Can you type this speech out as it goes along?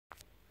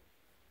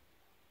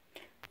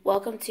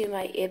Welcome to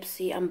my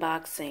Ipsy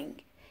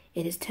unboxing.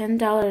 It is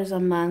 $10 a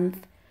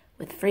month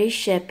with free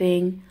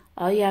shipping.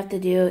 All you have to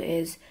do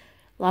is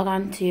log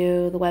on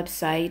to the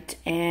website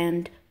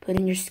and put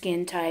in your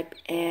skin type,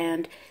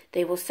 and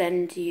they will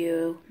send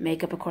you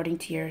makeup according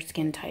to your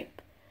skin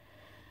type.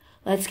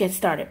 Let's get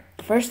started.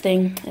 The first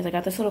thing is I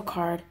got this little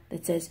card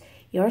that says,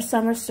 "Your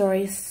summer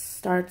story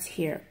starts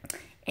here."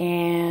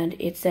 And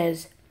it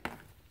says,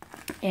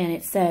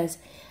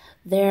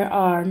 there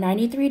are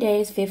 93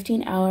 days,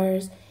 15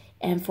 hours,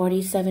 and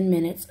 47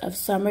 minutes of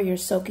summer. You're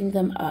soaking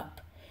them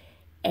up.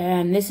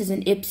 And this is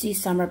an Ipsy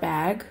summer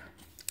bag.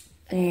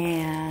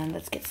 And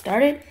let's get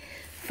started.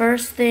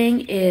 First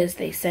thing is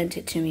they sent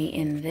it to me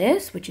in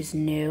this, which is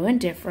new and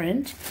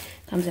different.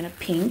 Comes in a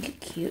pink,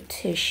 cute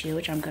tissue,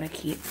 which I'm going to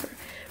keep for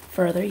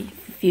further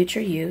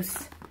future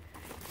use.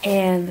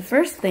 And the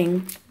first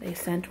thing they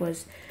sent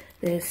was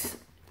this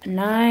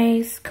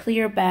nice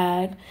clear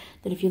bag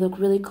that, if you look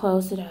really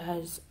close, it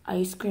has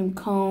ice cream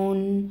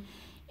cone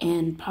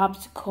and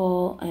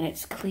popsicle, and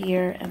it's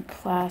clear and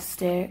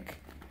plastic.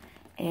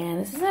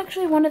 And this is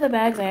actually one of the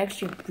bags I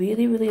actually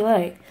really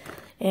like.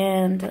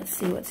 And let's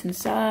see what's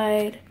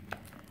inside.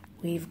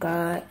 We've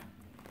got,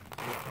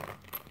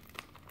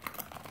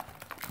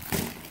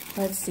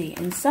 let's see,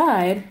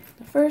 inside,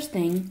 the first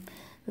thing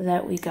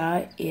that we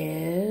got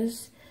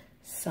is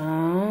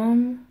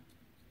some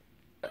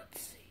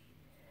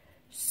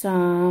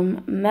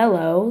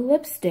mellow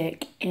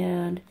lipstick,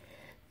 and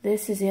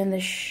this is in the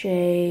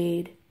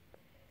shade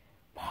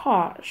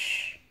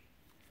Posh.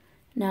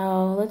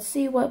 Now let's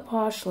see what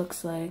Posh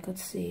looks like.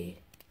 Let's see.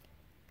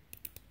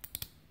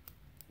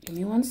 Give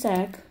me one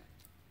sec.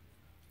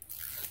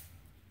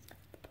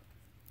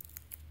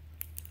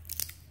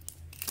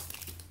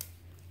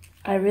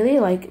 I really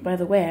like, by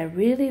the way, I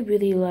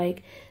really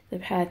like the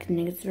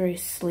packaging. It's very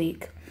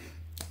sleek.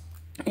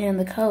 And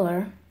the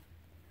color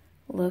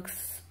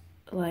looks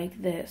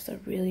like this, a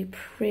really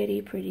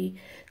pretty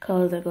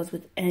color that goes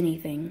with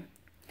anything.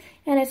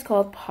 And it's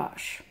called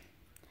Posh.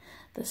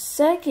 The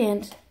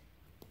second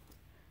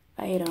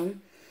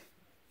item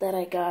that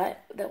I got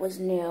that was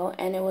new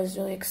and it was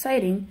really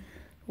exciting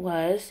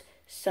was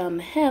some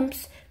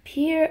Hemp's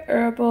Pure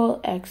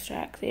Herbal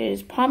Extract. It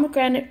is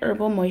pomegranate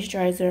herbal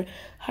moisturizer,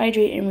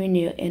 hydrate and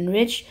renew,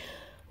 enriched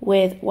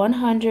with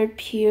 100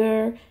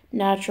 pure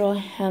natural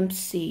hemp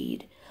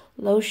seed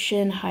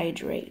lotion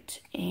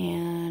hydrate,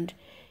 and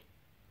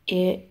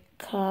it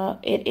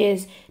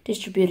is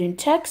distributed in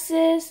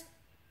Texas,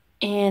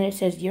 and it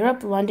says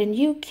Europe, London,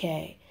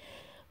 UK.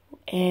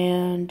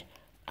 And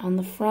on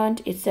the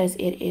front, it says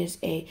it is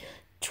a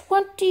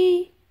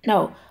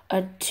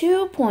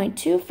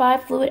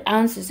 2.25 fluid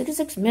ounces,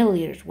 66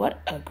 milliliters. What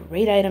a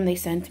great item they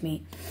sent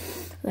me.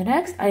 The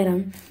next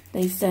item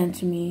they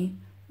sent me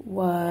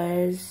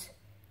was,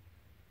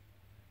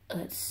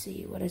 let's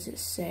see, what does it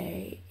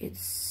say?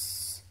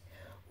 It's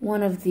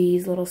one of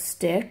these little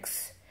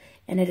sticks,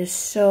 and it is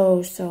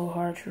so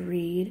hard to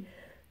read.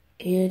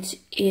 It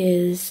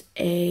is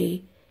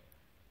a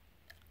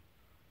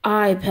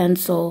eye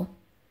pencil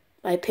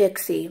by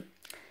Pixie,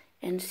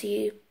 and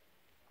see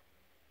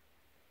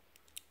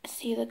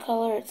the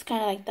color. It's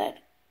kind of like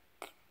that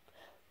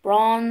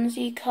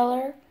bronzy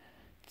color.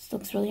 This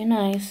looks really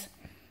nice.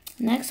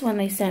 Next one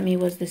they sent me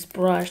was this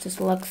brush, this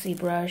Luxie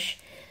brush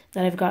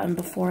that I've gotten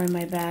before in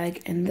my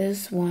bag, and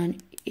this one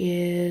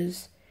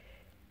is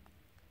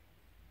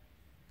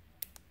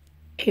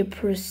a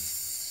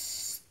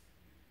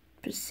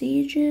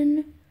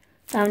Precision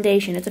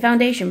foundation. It's a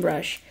foundation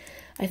brush.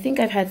 I think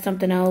I've had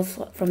something else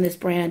from this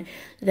brand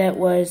that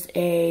was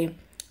I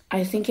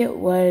think it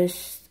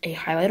was a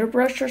highlighter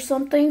brush or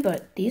something,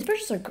 but these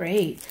brushes are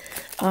great.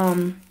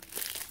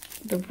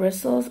 The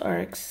bristles are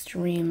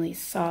extremely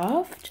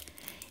soft,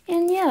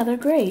 and yeah, they're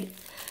great.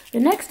 The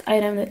next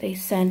item that they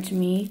sent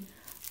me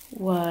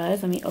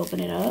was, let me open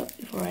it up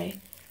before I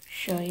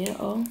show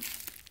you.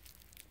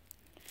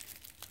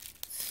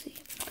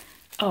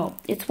 Oh,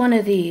 it's one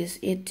of these.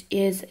 It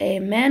is a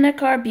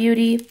Manicure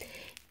Beauty,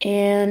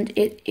 and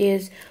it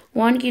is,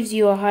 one gives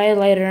you a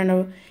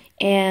highlighter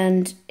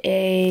and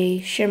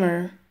a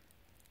shimmer,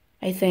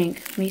 I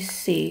think. Let me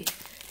see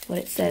what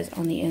it says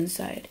on the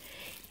inside.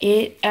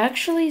 It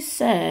actually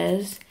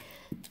says,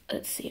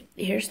 let's see,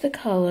 here's the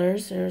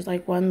colors. There's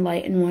like one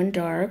light and one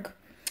dark.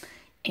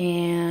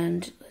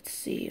 And let's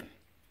see.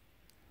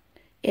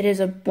 It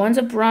is one's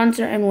a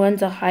bronzer and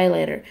one's a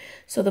highlighter.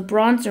 So the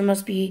bronzer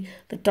must be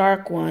the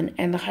dark one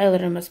and the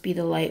highlighter must be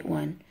the light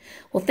one.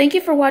 Well, thank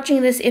you for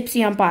watching this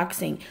Ipsy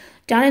unboxing.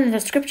 Down in the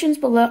descriptions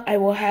below, I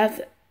will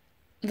have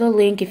the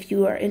link if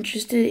you are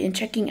interested in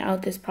checking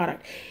out this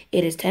product.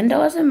 It is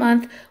 $10 a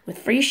month with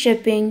free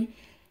shipping.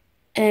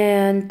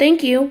 And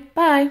thank you.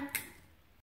 Bye.